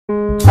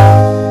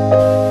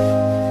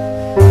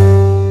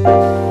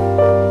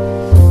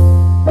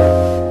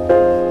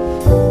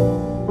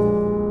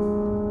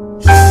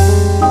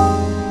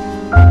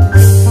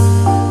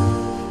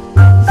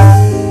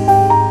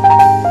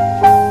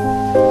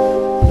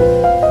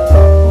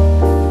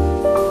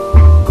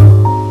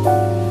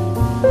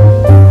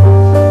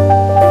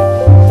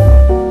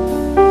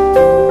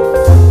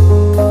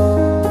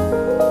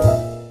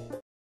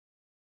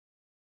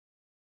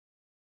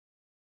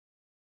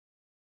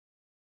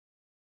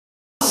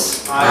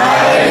I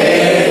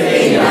live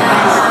in a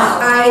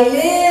house. I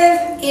live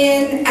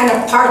in an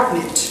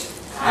apartment.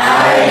 I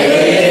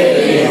live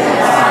in an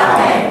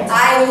apartment.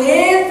 I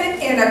live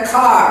in a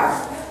car.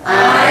 I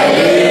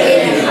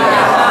live in a car.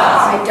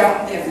 I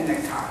don't live in a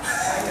car.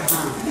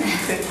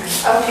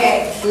 Okay.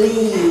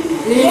 Leave.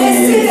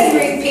 Listen and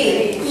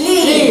repeat.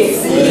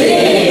 Leave.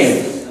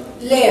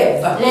 Live.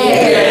 Live.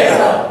 Live.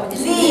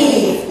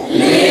 Leave.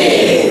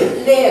 Live.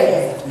 Live.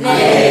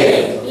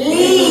 Live.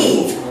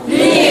 Leave.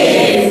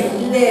 Live.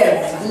 Live.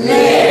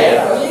 Live.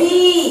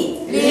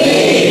 Leave.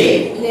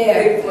 Live. Live.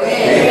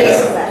 Live.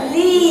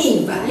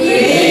 Leave.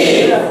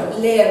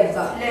 Live. Live.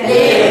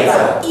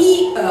 Live.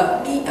 Leave.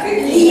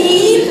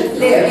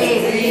 Live.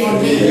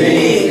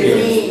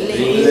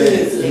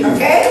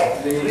 Okay?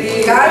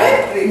 Got it?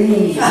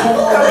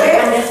 Okay?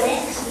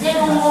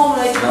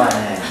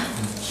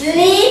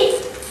 Leave.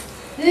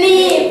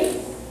 Leave.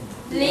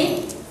 Leave. Leave.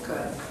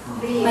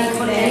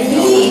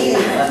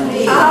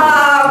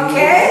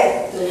 Okay.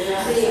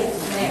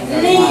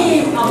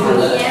 Leave.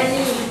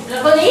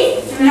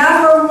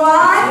 Number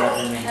one.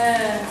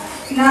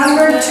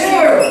 Number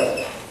two.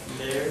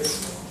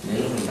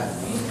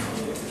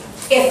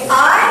 If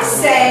I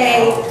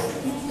say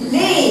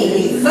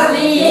leave,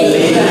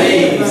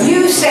 you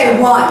say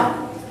one.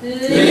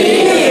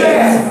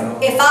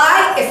 If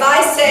I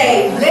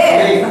say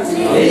live,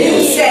 you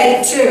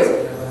say two.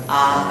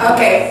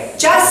 Okay,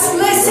 just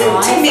listen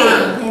to me.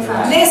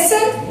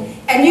 Listen,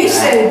 and you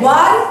say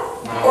one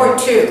or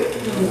two.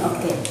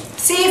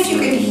 See if you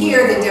can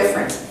hear the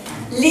difference.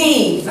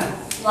 Leave.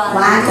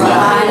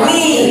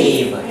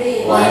 Leave.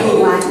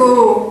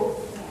 Two.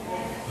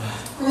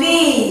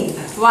 Leave.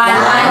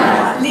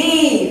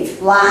 Leave.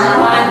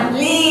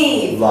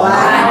 Leave.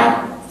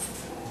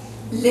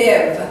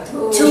 Live.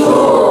 Two.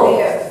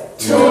 Live.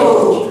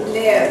 Two.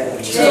 Live.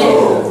 Two.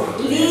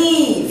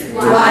 Leave.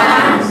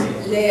 One.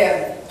 Live.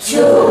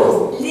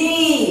 Two.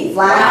 Leave.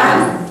 One.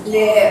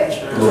 Live.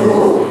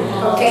 Two.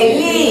 Okay,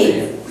 leave.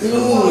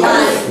 Leave.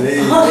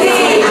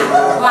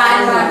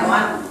 One.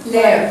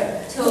 Live.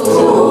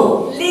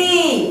 Two.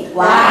 Leave.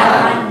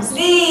 One.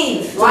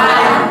 Leave.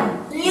 One.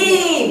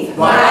 Leave.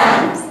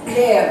 One.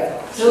 Live.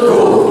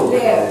 Two.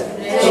 Live.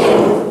 Two.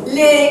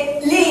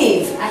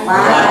 Leave.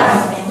 One.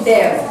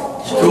 Live.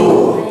 Two.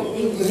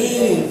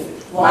 Leave.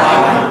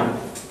 One.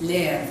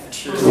 Live.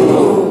 Two.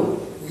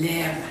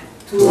 Live.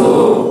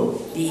 Two.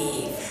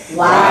 Leave.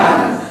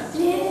 One.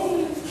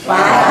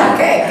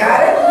 Okay, got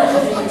it?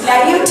 Now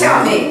you tell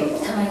me.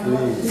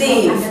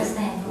 Leave.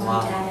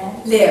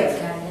 Live.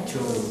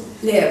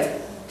 Live.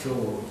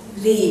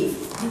 Leave.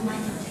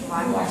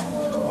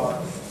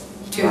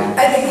 Two.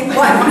 I think it's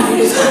one.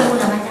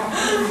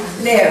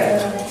 Live.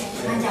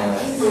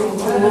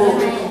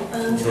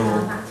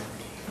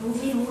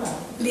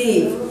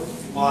 Leave.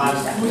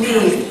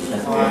 Leave.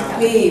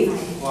 Leave.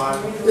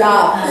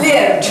 Love.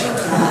 Live.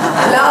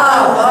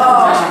 Love.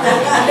 Oh.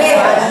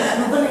 Live.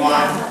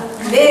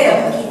 Live. Leave.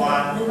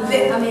 One.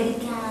 Live.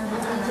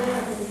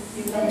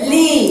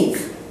 Leave.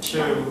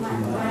 Live.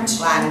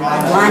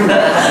 Live.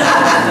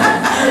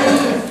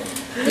 Leave.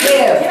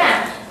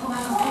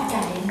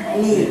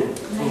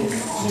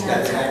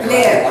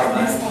 Live.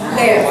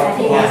 Live.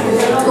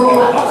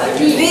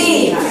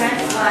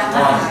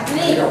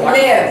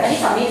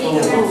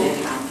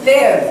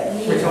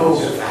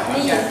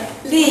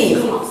 Leave.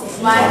 Live.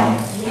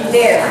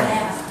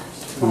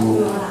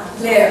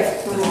 Live.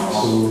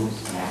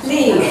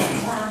 Leave. Leave.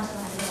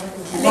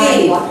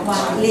 Leave.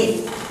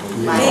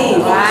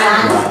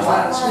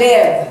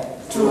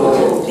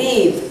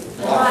 Leave.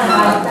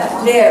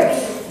 Live. Leave.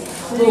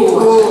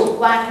 Live.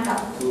 One กับ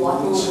หัว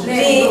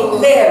Leave.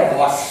 Live.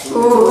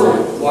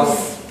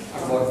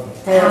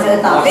 เธอ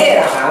ตอบ Live.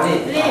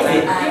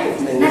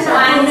 นั่น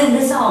วันหนึ่งห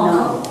รือสอง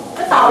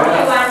ก็ตอบไป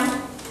วัน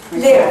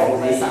Live.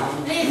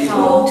 รีบส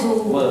องถู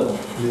ก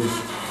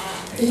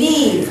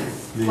Leave.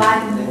 วัน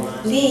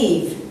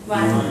Leave. วั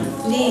น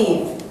Leave.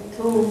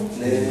 ถูก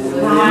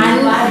วัน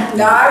วัน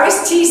No, I was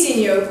teasing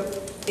you.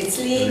 It's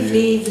leave,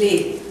 leave,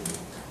 leave.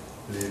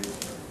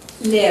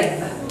 Live.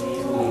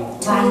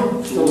 วัน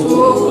ถู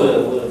ก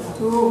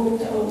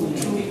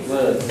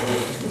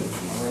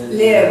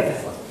Live.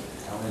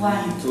 วั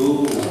น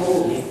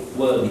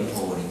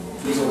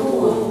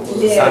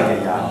Live.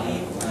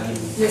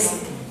 Listen.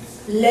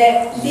 Let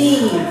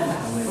leave.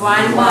 วั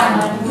นวัน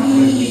E.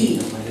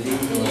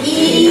 E.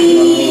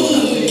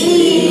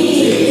 E.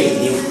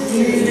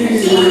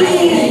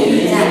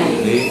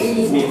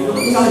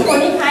 คน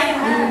ที่คล้ายกัน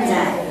มาก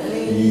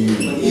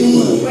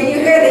When you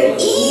hear the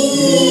E,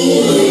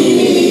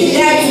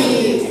 that's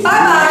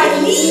bye-bye.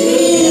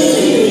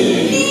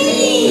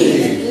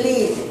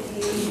 Leave.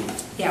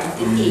 Yeah, with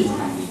the E.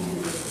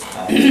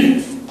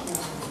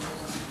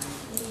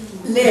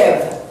 Live.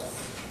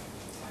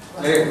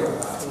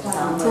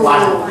 วั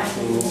น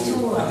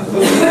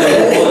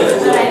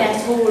อะไรเนี่ย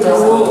ทูหรือ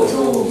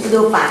ทูดู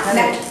ปากแ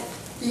ล้ว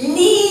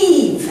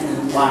Leave.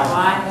 วัน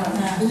วัน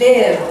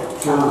Live.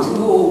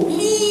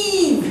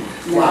 Leave.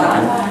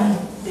 One.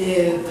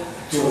 Live.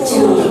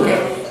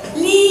 Okay.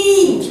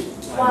 Leave.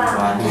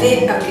 One.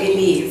 Live. Okay,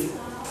 leave.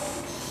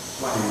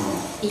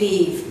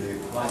 Leave.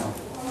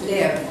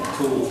 Live.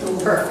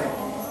 Perfect.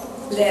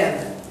 Live.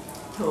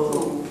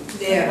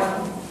 Live.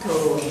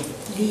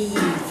 Leave. Leave.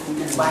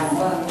 Live.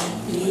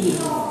 Leave.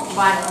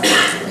 Live.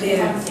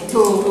 Live.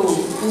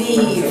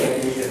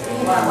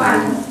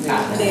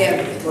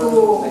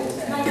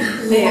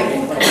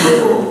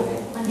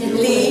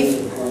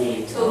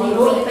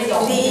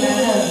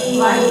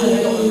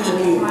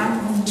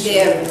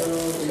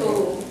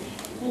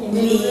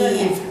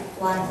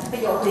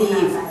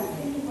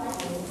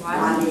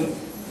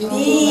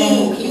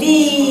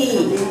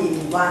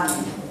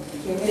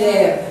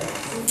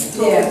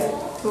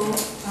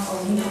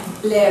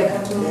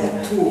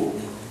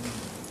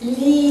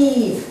 Leave.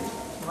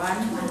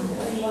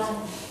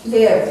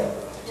 Live.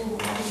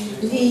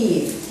 Leave.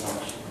 Leave.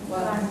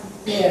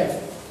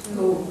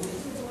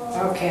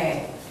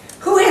 Okay.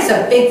 Who has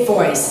a big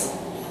voice?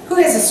 Who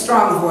has a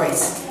strong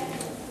voice?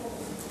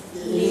 Do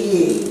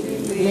you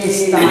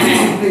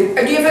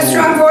have a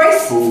strong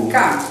voice?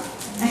 Come.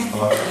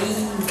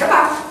 Come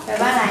on. แปล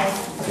ว่าอะไร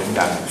เสียง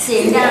ดัง เสีย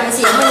งดังเ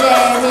สียงมันจะ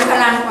มีพ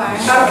ลังกว่า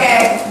Okay.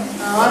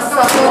 อ๋อตั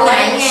วตัวไหน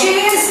ไง She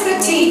is the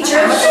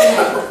teacher.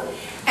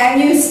 And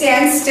you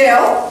stand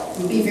still.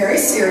 Be very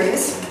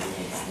serious.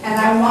 And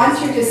I want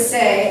you to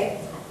say,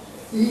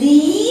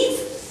 leave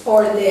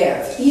or live.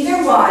 Either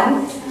one.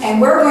 And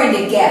we're going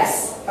to guess.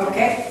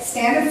 Okay?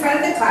 Stand in front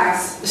of the class.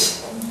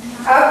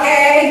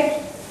 Okay.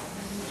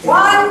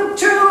 1,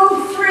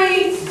 2,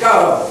 3, go.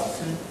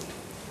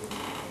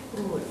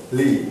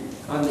 รีบ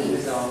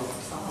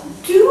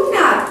Do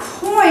not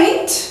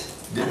point.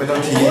 เดี๋ยวไม่ต้อง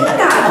ชี้ Do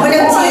not ไม่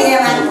ต้องชี้ใช่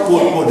ไหม พู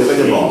ดเดี๋ยวก็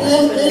จะบอก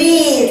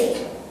leave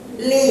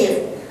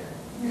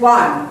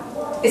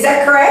 1. Is that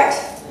correct?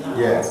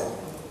 yes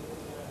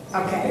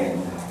Okay.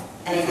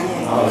 อะไรนะ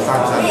เอาสร้าง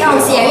สรรค์ ที่เอา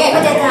เสียงเนี่ยเข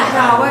าจะถ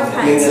ามว่าใคร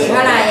เสียง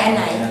อะไรอันไ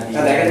หน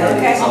Okay.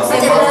 เขา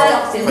จะเลือก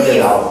ไม่ได้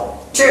เรา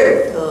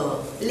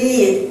 2.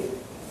 leave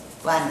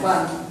วัน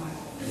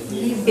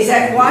Is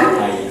that 1?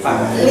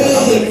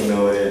 leave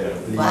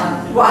วั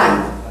น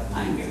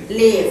 1.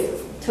 leave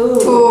 2.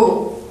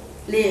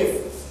 leave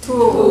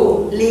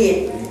 2. leave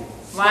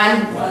วัน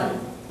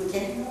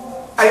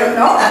I don't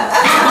know.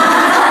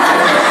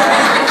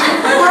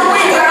 Were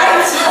we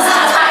right?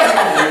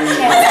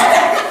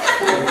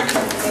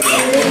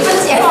 มัน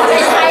เสียงของ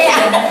ไทยอ่ะ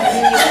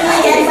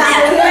แกฟัง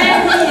รู้ไหม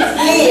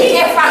แก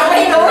ฟังไม่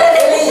รู้เล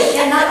ยแก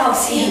น่าออก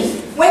เสียง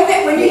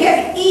When you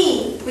have E,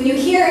 when you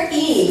hear E,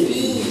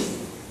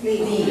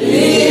 leave.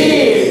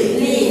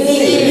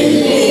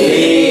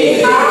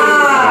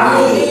 Ah.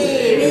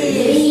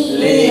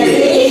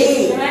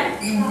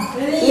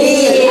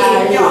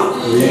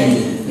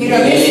 You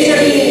know,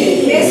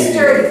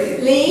 Mr.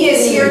 Lee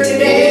is here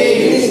today.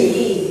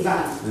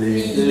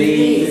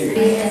 Leave.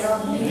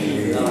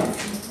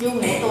 ยุ่ง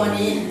ไหนตัว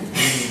นี้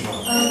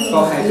ก็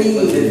ใครเป็นค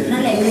นเล่น นั่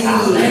นแหละลี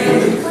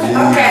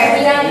Okay,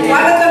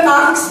 one of the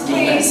monks,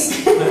 please.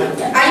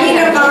 I need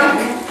a monk.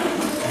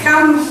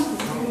 Come.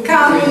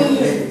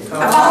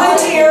 A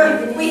volunteer.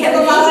 We have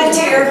a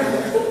volunteer.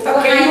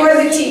 Okay, you are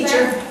the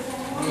teacher.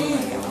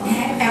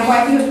 And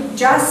what you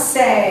just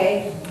say,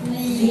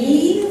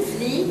 leave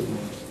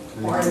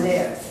or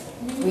live.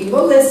 We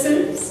will listen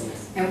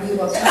and we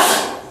will talk.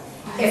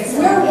 If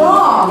we're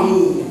wrong,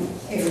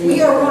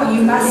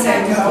 you must say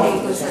no.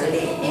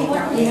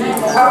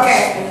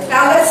 Okay,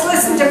 now let's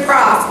listen to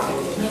Prof.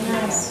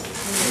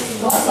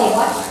 1,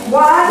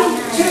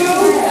 2,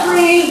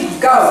 3,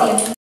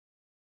 go.